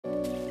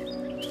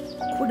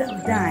could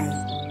have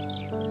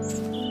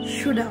died,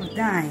 should have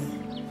died,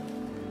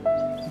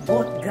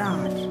 but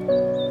God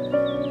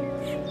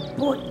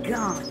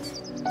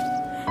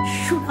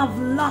should have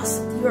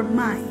lost your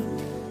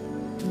mind,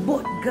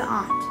 but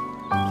God,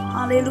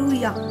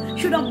 hallelujah,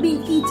 should have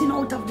been eaten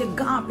out of the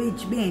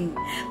garbage bin,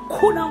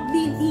 could have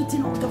been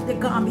eaten out of the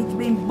garbage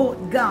bin, but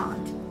God.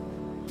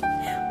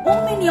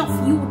 How many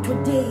of you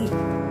today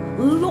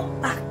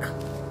look back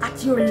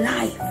at your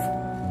life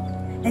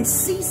and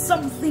see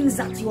some things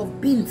that you have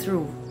been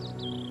through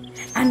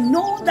and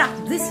know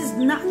that this is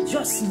not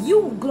just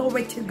you,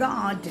 glory to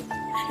God,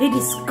 it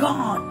is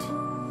God.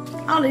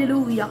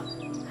 Hallelujah,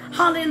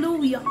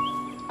 hallelujah.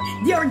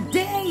 There are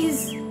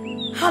days,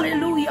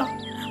 hallelujah,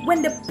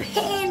 when the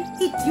pain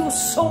hit you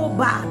so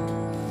bad,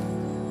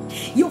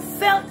 you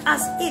felt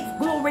as if,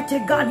 glory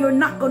to God, you're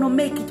not going to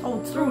make it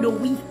out through the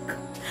week.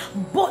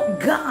 But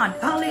God,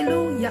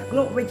 hallelujah,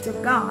 glory to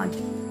God,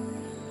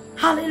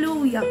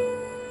 hallelujah.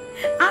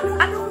 I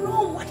don't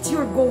know what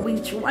you're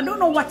going through. I don't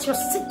know what your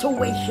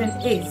situation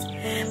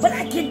is. But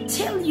I can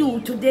tell you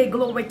today,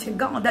 glory to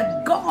God,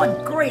 that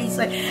God's grace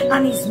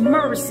and His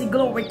mercy,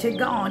 glory to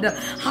God,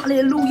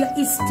 hallelujah,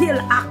 is still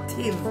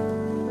active.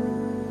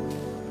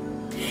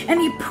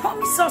 And He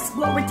promised us,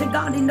 glory to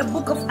God, in the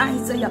book of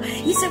Isaiah.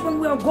 He said when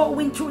we are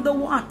going through the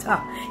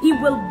water, He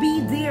will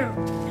be there.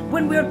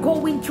 When we are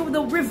going through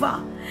the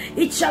river,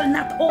 it shall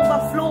not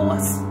overflow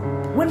us.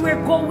 When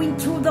we're going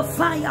through the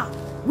fire,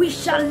 we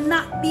shall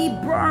not be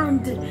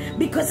burned,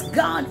 because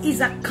God is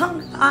a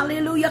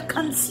hallelujah,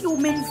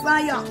 consuming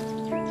fire.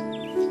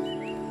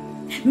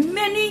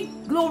 Many,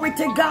 glory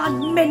to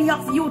God, many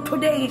of you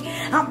today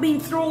have been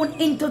thrown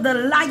into the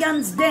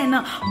lion's den,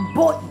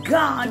 but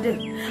God,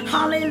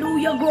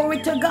 hallelujah,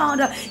 glory to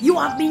God, you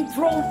have been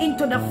thrown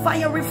into the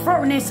fiery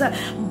furnace,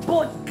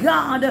 but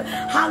God,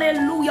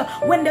 hallelujah,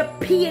 when the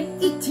pain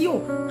hit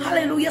you,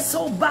 hallelujah,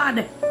 so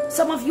bad,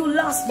 some of you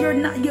lost your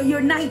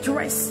night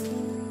rest,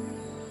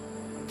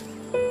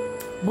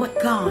 but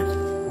God,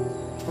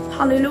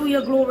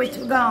 hallelujah, glory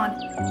to God,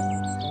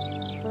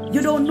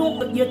 you don't know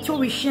what your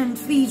tuition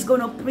fee is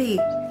gonna pay,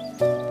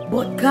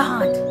 but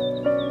God,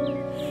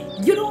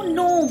 you don't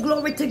know,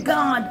 glory to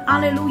God,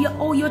 hallelujah,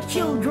 or your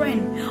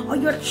children or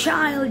your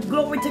child,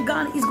 glory to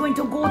God, is going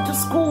to go to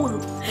school,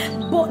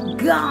 but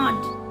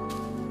God,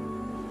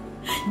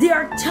 there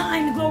are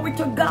times, glory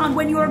to God,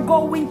 when you are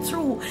going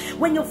through,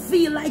 when you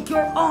feel like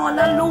you're all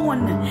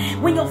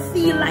alone, when you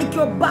feel like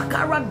your back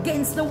are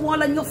against the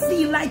wall and you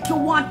feel like you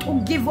want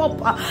to give up,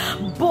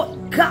 but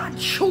God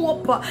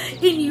show up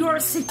in your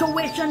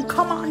situation.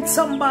 Come on,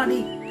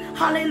 somebody,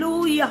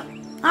 hallelujah,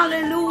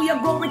 hallelujah,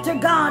 glory to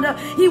God.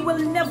 He will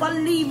never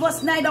leave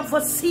us, neither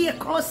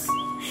forsake us.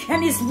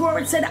 And His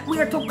word said that we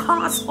are to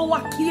cast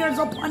our cares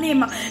upon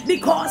Him,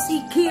 because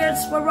He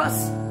cares for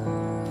us.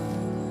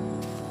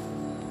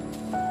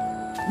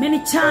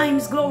 Many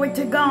times, glory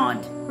to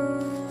God,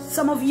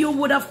 some of you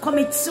would have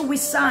committed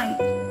suicide,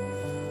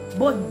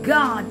 but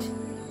God,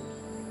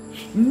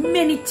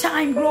 many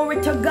times,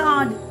 glory to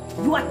God,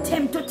 you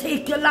attempt to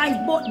take your life,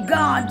 but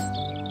God,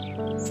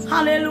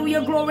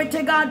 hallelujah, glory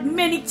to God,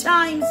 many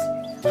times,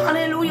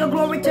 hallelujah,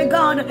 glory to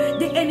God,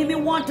 the enemy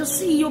want to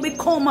see you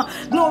become,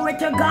 glory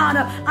to God,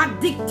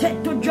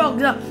 addicted to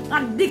drugs,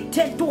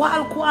 addicted to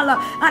alcohol,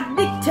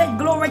 addicted,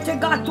 glory to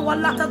God, to a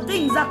lot of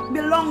things that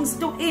belongs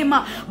to Him.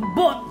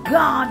 But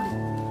God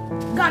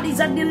is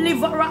a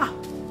deliverer.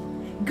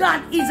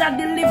 God is a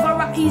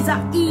deliverer. He's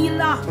a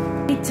healer.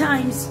 Many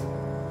times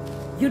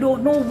you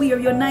don't know where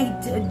your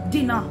night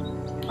dinner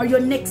or your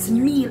next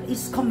meal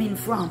is coming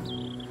from,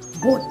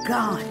 but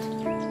God,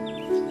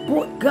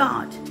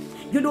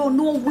 you don't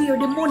know where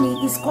the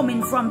money is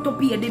coming from to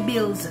pay the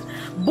bills,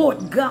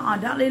 but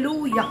God,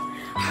 hallelujah,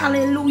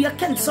 hallelujah.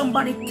 Can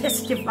somebody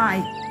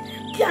testify?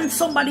 Can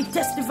somebody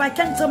testify?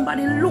 Can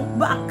somebody look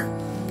back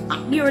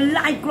at your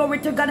life, glory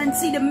to God, and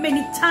see the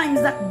many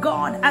times that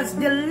God has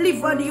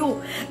delivered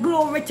you,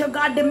 glory to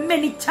God, the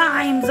many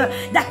times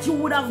that you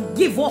would have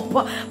give up,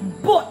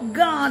 but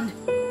God,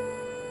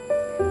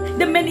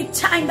 the many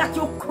times that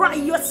you cry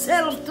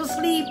yourself to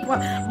sleep,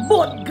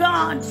 but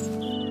God,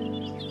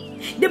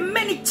 the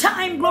many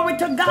times, glory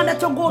to God,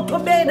 that you go to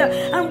bed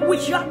and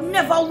wish you had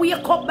never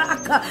wake up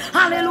back,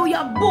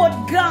 hallelujah, but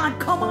God,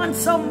 come on,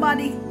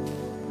 somebody,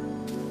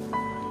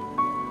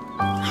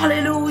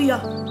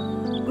 hallelujah,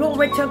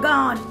 glory to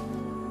God,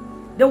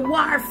 the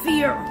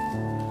warfare,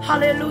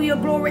 hallelujah,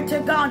 glory to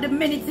God, the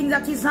many things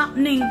that is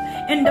happening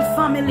in the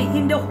family,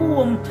 in the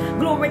home,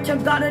 glory to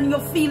God, and you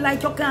feel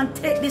like you can't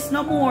take this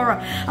no more,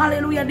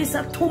 hallelujah, this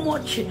is too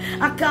much,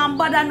 I can't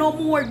bother no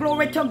more,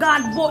 glory to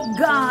God, but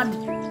God,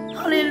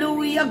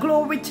 hallelujah,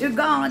 glory to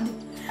God,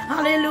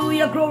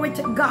 hallelujah, glory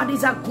to God,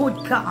 is a good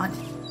God,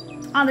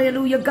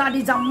 Hallelujah. God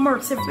is a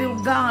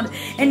merciful God,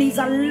 and He's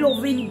a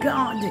loving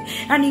God,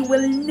 and He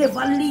will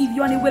never leave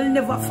you, and He will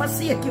never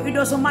forsake you. It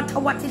doesn't matter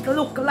what it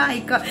look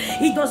like.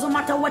 It doesn't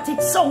matter what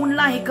it sound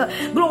like.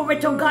 Glory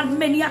to God.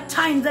 Many a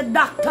time the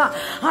doctor,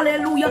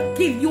 hallelujah,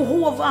 give you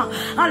over.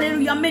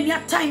 Hallelujah. Many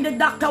a time the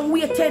doctor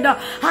waited,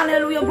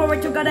 hallelujah, glory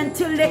to God,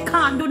 until they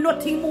can't do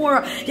nothing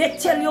more. They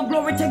tell you,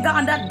 glory to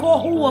God, that go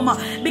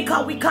home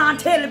because we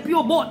can't help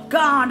you but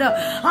God.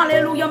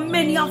 Hallelujah.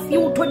 Many of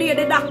you today,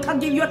 the doctor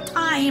give you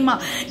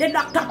time. The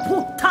doctor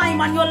put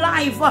time on your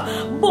life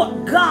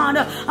but God.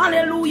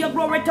 Hallelujah.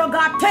 Glory to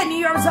God. 10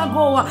 years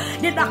ago,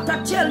 the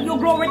doctor tell you,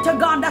 glory to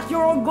God, that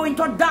you're going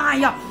to die.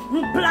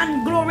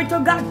 Plan, glory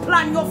to God,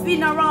 plan your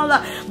funeral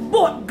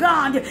but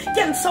God.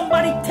 Can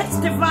somebody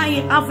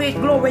testify of it?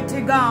 Glory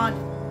to God.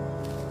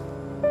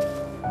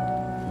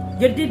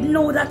 You didn't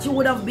know that you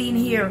would have been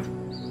here.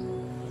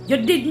 You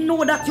didn't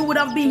know that you would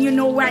have been in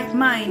your right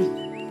mind.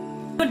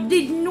 You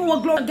didn't know,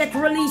 glory, get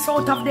released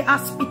out of the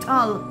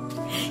hospital.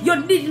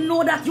 You didn't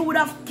know that you would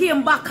have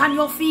came back on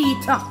your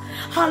feet.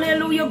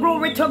 Hallelujah,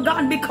 glory to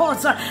God,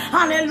 because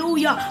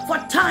hallelujah, for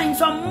times,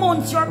 for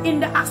months you're in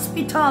the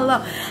hospital.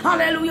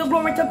 Hallelujah,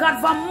 glory to God,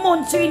 for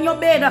months you're in your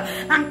bed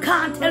and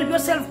can't help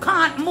yourself,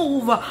 can't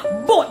move.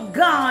 But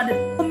God,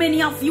 how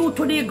many of you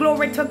today,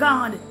 glory to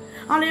God,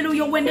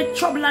 hallelujah, when the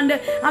trouble and the,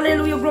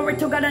 hallelujah, glory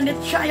to God, and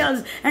the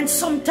trials, and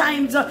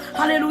sometimes,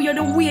 hallelujah,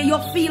 the way you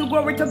feel,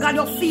 glory to God,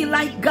 you feel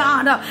like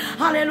God,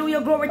 hallelujah,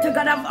 glory to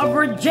God, I've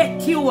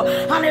reject you,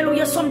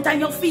 hallelujah,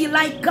 sometimes you feel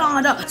like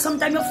God,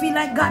 sometimes you feel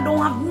like God don't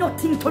have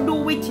nothing to do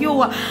with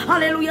you,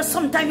 hallelujah,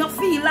 sometimes you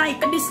feel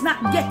like this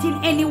not getting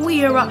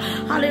anywhere,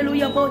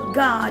 hallelujah, but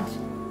God.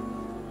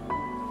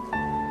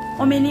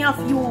 How many of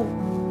you,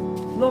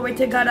 glory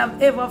to God,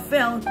 have ever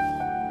felt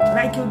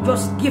like you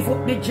just give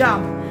up the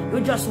job? You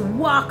just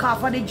walk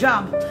off of the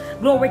job.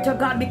 Glory to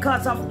God,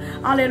 because of,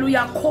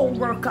 hallelujah,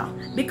 co-worker.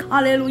 Because,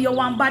 hallelujah,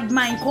 one bad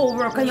mind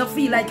co-worker. And you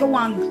feel like you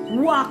want to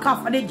walk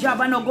off of the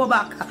job and not go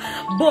back.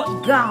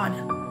 But God,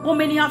 how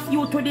many of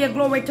you today,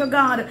 glory to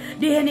God,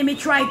 the enemy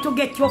tried to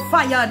get you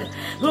fired,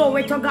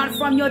 glory to God,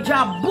 from your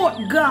job.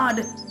 But God,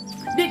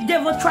 the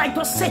devil tried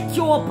to set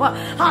you up,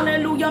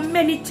 hallelujah,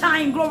 many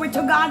times, glory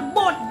to God.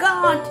 But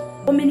God,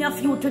 how many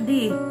of you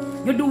today,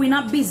 you're doing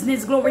a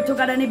business, glory to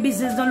God, and the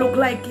business don't look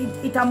like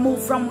it a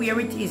move from where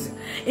it is.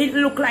 It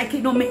look like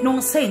it don't make no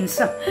sense.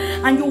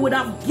 And you would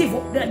have give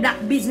up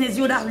that business,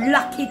 you would have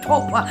locked it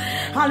up.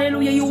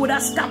 Hallelujah, you would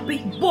have stopped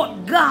it.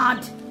 But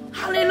God,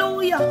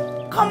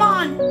 hallelujah, come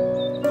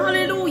on.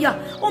 Hallelujah.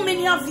 How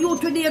many of you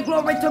today,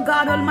 glory to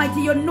God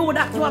Almighty, you know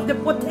that you have the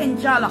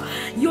potential.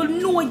 You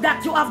know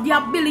that you have the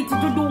ability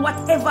to do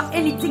whatever,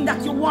 anything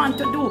that you want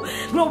to do.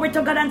 Glory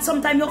to God. And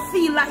sometimes you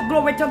feel like,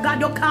 glory to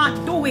God, you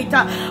can't do it.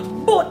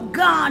 But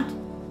God,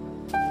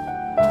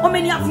 how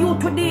many of you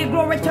today,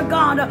 glory to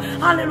God,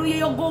 hallelujah,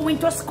 you're going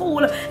to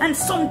school, and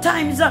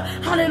sometimes,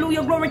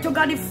 hallelujah, glory to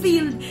God, it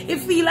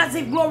feel as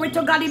if, glory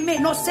to God, it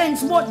make no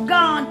sense. But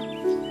God,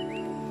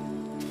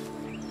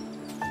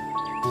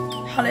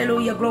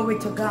 hallelujah, glory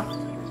to God.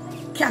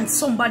 Can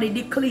somebody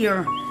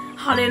declare,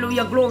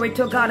 hallelujah, glory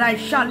to God, I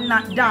shall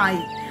not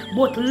die,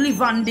 but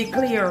live and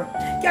declare?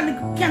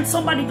 Can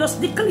somebody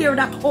just declare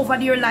that over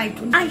their life?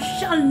 I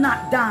shall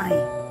not die,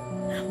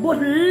 but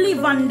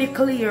live and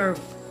declare.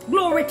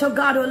 Glory to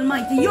God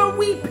Almighty. Your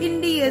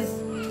weeping days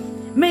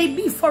may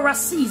be for a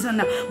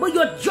season, but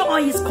your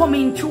joy is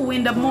coming through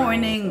in the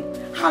morning.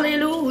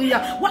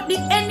 Hallelujah. What the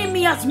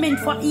enemy has meant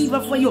for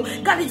evil for you,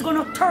 God is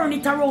going to turn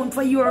it around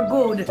for your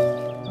good.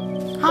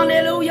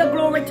 Hallelujah,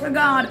 glory to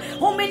God.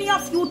 How many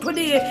of you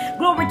today,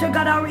 glory to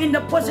God, are in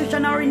the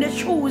position or in the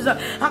shoes,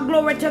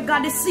 glory to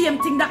God, the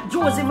same thing that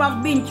Joseph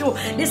have been through,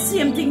 the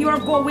same thing you are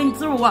going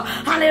through.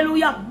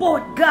 Hallelujah,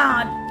 but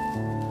God,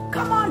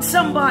 come on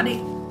somebody.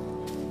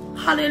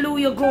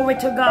 Hallelujah, glory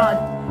to God.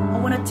 I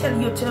want to tell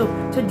you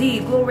today,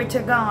 glory to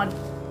God,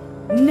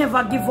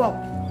 never give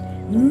up,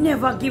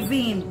 never give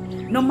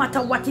in, no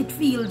matter what it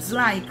feels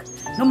like.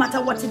 No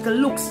matter what it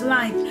looks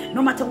like,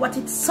 no matter what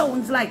it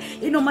sounds like,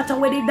 it no matter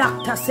what the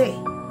doctor say,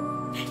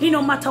 it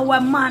no matter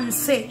what man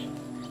say.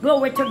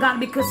 Glory to God,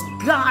 because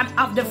God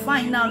have the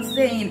final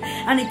saying,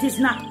 and it is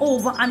not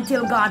over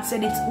until God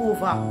said it's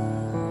over.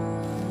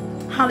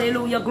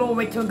 Hallelujah,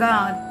 glory to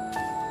God.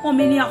 How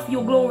many of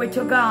you, glory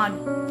to God,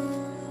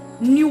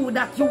 knew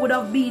that you would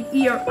have been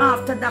here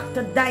after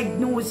doctor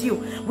diagnosed you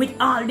with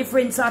all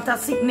different sort of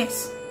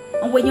sickness?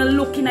 And when you're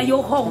looking at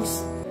your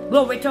house,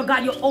 glory to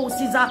God, your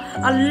house is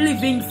a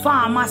living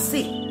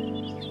pharmacy.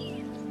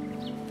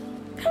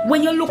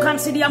 When you look and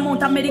see the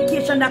amount of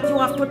medication that you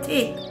have to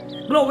take,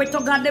 glory to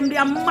God, they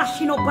are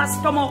mashing up a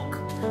stomach.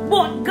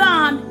 But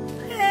God,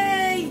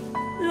 hey,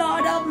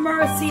 Lord have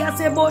mercy, I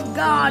say, but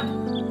God,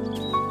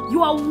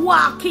 you are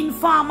walking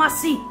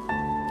pharmacy.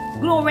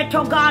 Glory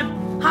to God,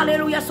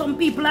 hallelujah. Some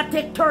people that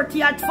take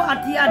 30 and 40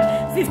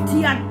 and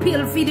 50 and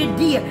pill for the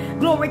day.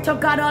 Glory to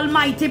God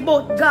Almighty,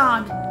 but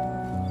God,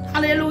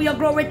 hallelujah,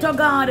 glory to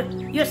God.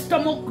 Your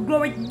stomach,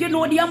 glory, you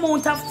know the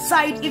amount of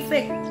side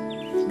effect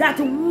that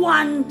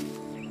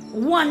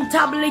one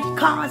tablet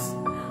cause.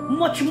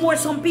 Much more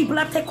some people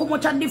have taken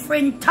much a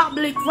different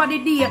tablet for the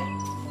day.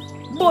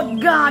 But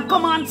God,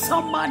 come on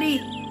somebody.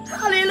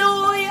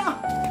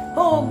 Hallelujah.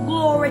 Oh,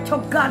 glory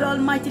to God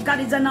Almighty. God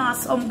is an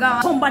awesome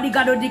God. Somebody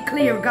got to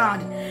declare God.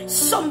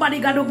 Somebody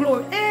got to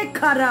glory.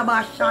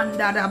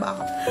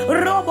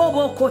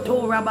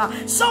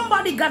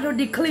 Somebody got to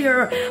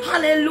declare,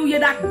 hallelujah,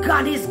 that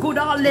God is good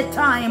all the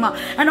time.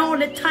 And all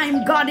the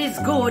time God is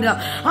good.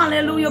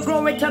 Hallelujah,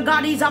 glory to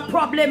God. He's a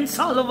problem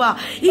solver.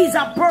 He's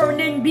a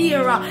burden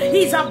bearer.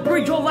 He's a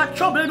bridge over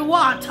troubled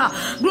water.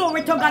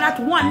 Glory to God. At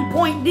one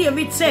point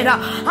David said,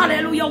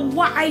 hallelujah,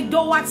 why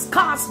thou hast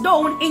cast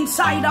down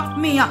inside of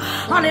me.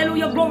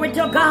 Hallelujah, glory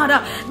to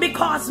God.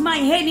 Because my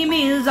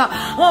enemies,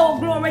 oh,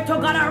 glory to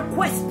God, are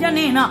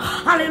questioning.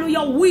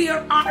 Hallelujah,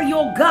 where are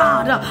you,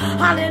 God?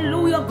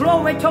 Hallelujah,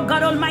 glory to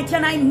God Almighty.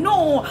 And I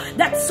know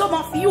that some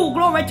of you,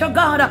 glory to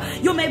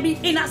God, you may be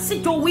in a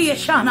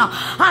situation,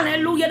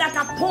 hallelujah, that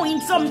at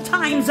point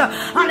sometimes,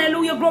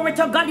 hallelujah, glory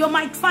to God, you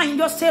might find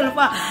yourself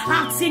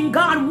asking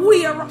God,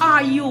 where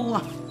are you?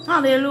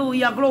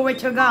 Hallelujah, glory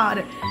to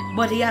God.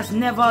 But He has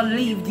never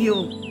left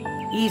you.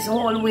 He's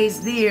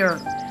always there.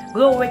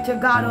 Glory to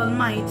God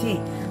Almighty.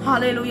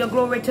 Hallelujah,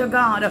 glory to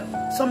God.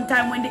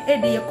 Sometime when the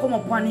headache come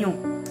upon you,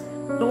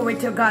 glory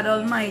to God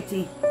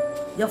Almighty,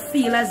 you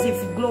feel as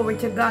if, glory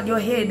to God, your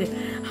head,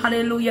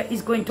 hallelujah,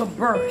 is going to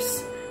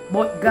burst.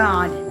 But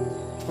God,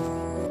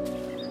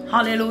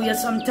 hallelujah,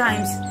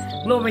 sometimes,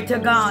 glory to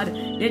God,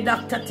 the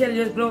doctor tells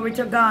you, glory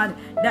to God,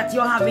 that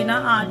you're having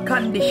a heart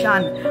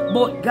condition.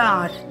 But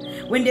God,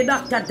 when the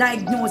doctor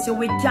diagnosed you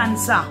with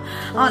cancer,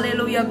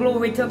 hallelujah,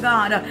 glory to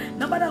God,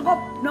 nobody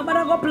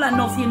go plan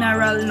no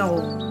funeral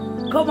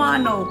now. Come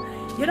on now.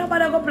 You don't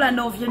better go plan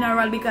no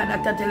funeral because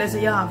doctor tells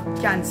you have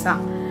cancer.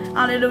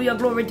 Hallelujah,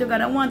 glory to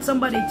God. I want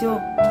somebody to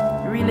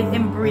really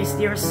embrace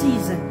their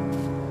season.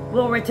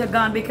 Glory to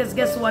God, because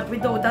guess what?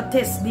 Without a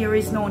test, there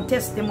is no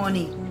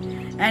testimony.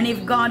 And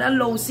if God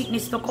allows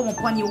sickness to come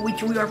upon you,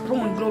 which we are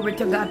prone, glory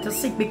to God, to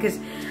sick, because,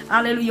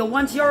 hallelujah,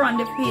 once you're on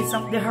the face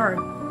of the earth,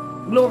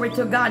 glory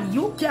to God,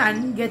 you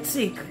can get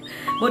sick.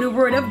 But the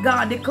word of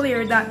God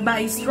declared that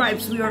by His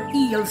stripes we are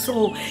healed.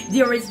 So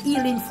there is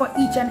healing for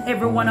each and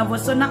every one of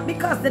us. So not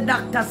because the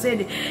doctor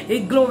said, hey,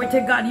 glory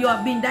to God, you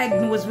have been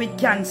diagnosed with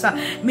cancer,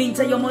 means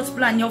that you must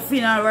plan your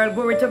funeral,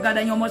 glory to God,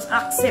 and you must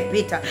accept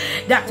it.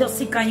 That you're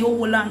sick and you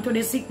hold on to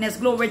the sickness,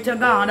 glory to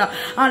God.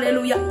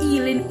 Hallelujah,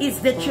 healing is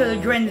the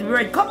children's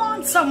bread. Come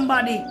on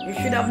somebody. You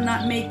should have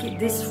not made it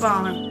this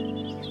far.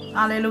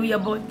 Hallelujah,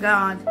 but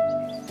God.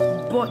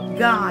 But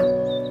God,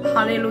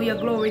 hallelujah,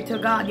 glory to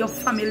God, your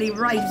family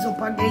rise up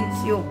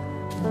against you.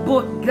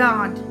 But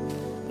God,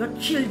 your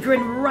children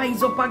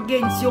rise up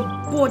against you.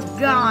 But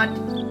God,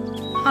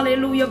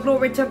 hallelujah,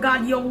 glory to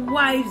God, your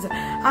wives,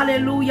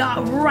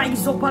 hallelujah,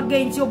 rise up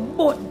against you.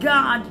 But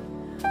God,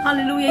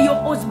 hallelujah, your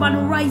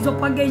husband rise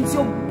up against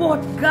you.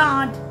 But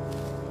God,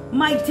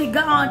 mighty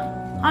God,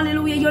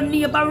 hallelujah, your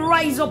neighbor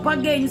rise up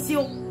against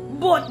you.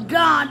 But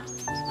God,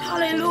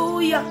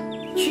 hallelujah,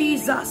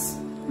 Jesus,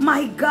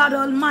 my God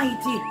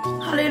Almighty,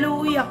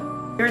 hallelujah.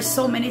 There are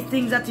so many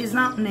things that is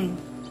happening.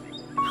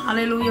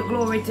 Hallelujah,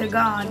 glory to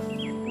God.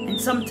 And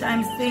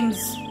sometimes things,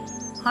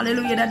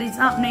 hallelujah, that is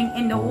happening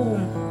in the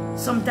home,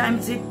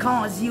 sometimes it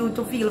causes you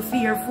to feel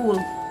fearful.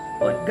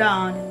 But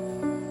God,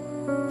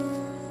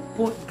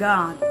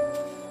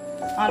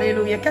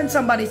 hallelujah. Can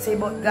somebody say,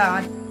 but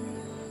God?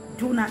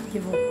 Do not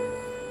give up.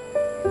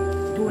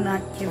 Do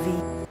not give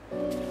in.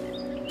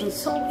 And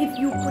so if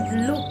you could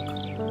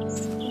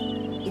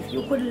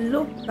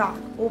look back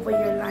over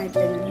your life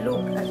and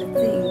look at the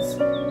things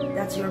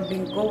that you've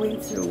been going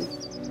through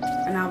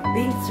and have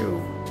been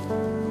through,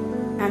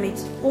 and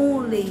it's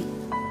only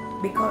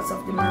because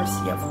of the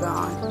mercy of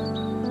God,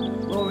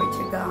 glory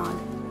to God,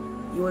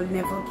 you will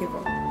never give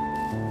up.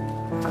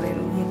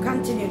 Hallelujah.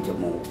 Continue to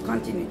move,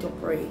 continue to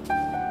pray.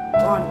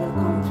 God will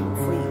come through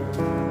for you.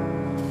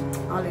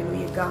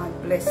 Hallelujah. God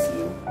bless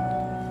you.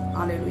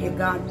 Hallelujah.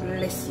 God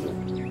bless you.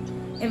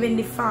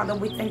 Heavenly Father,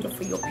 we thank you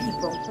for your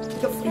people.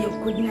 Thank you for your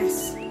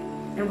goodness.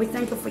 And we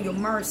thank you for your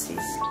mercies.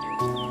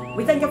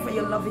 We thank you for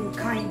your loving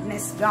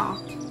kindness,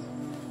 God.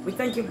 We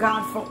thank you,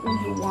 God, for who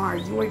you are.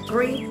 You are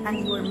great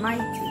and you are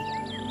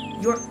mighty.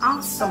 You're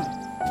awesome.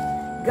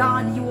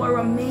 God, you are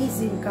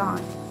amazing,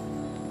 God.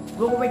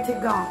 Glory to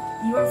God.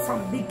 You are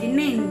from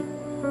beginning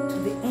to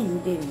the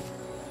ending.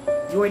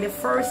 You are the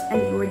first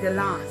and you are the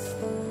last.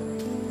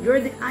 You're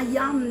the I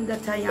am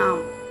that I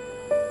am.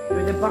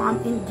 You're the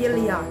balm in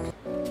Gilead.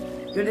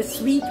 You're the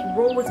sweet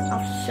rose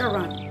of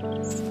Sharon.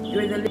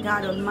 You're the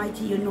God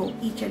Almighty. You know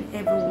each and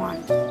every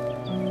one.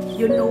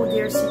 You know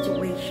their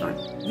situation.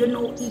 You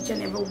know each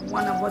and every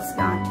one of us,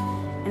 God.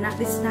 And at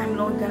this time,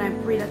 Lord God, I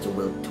pray that you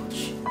will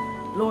touch,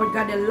 Lord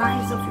God, the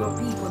lives of your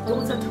people,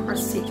 those that are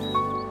sick,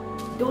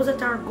 those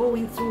that are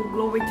going through,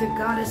 glory to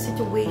God, a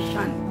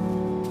situation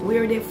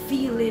where they're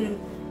feeling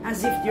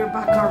as if their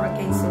back are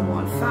against the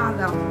wall.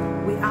 Father,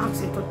 we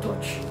ask you to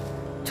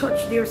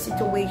touch their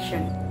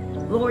situation.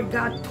 Lord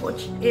God,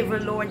 touch every,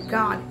 Lord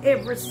God,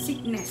 every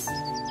sickness,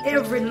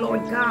 every,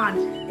 Lord God,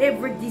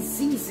 every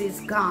diseases,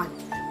 God.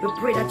 We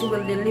pray that you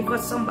will deliver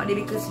somebody,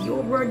 because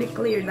your word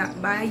declared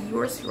that by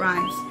your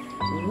stripes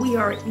we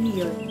are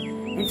healed.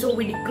 And so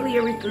we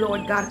declare it,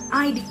 Lord God.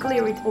 I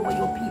declare it over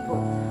your people.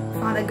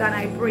 Father God,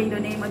 I pray in the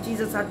name of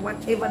Jesus that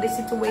whatever the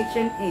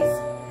situation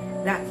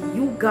is, that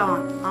you,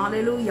 God,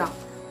 hallelujah,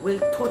 will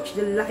touch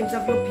the lives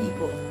of your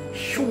people.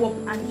 Show up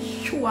and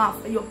show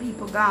off for your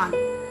people, God.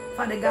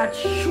 Father God,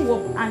 show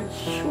up and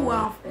show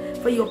off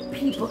for your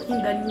people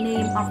in the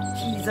name of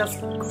Jesus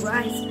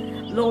Christ.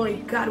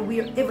 Lord God,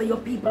 wherever your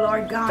people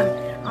are, God,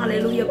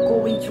 hallelujah,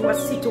 going through a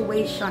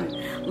situation,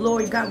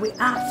 Lord God, we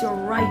ask you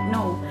right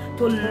now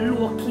to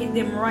locate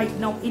them right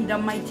now in the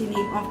mighty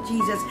name of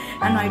Jesus.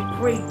 And I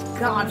pray,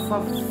 God,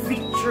 for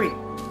victory.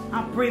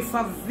 I pray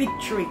for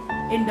victory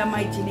in the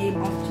mighty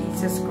name of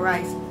Jesus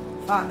Christ.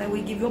 Father,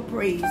 we give you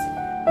praise,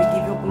 we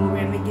give you glory,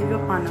 and we give you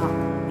honor.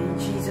 In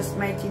Jesus'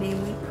 mighty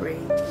name we pray.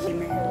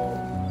 Amen.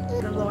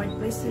 The Lord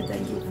bless you.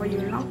 Thank you for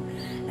your love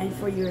and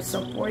for your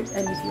support.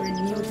 And if you're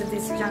new to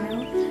this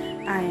channel,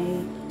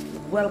 I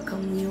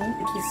welcome you.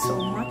 Thank you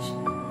so much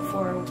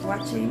for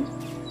watching.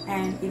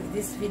 And if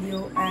this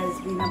video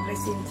has been a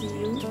blessing to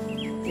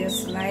you,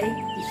 just like,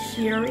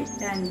 share it,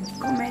 and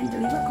comment,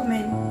 leave a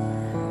comment.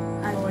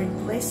 And Lord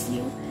bless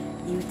you.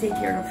 You take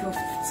care of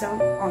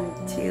yourself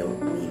until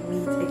we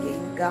meet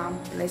again. God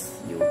bless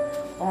you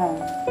all.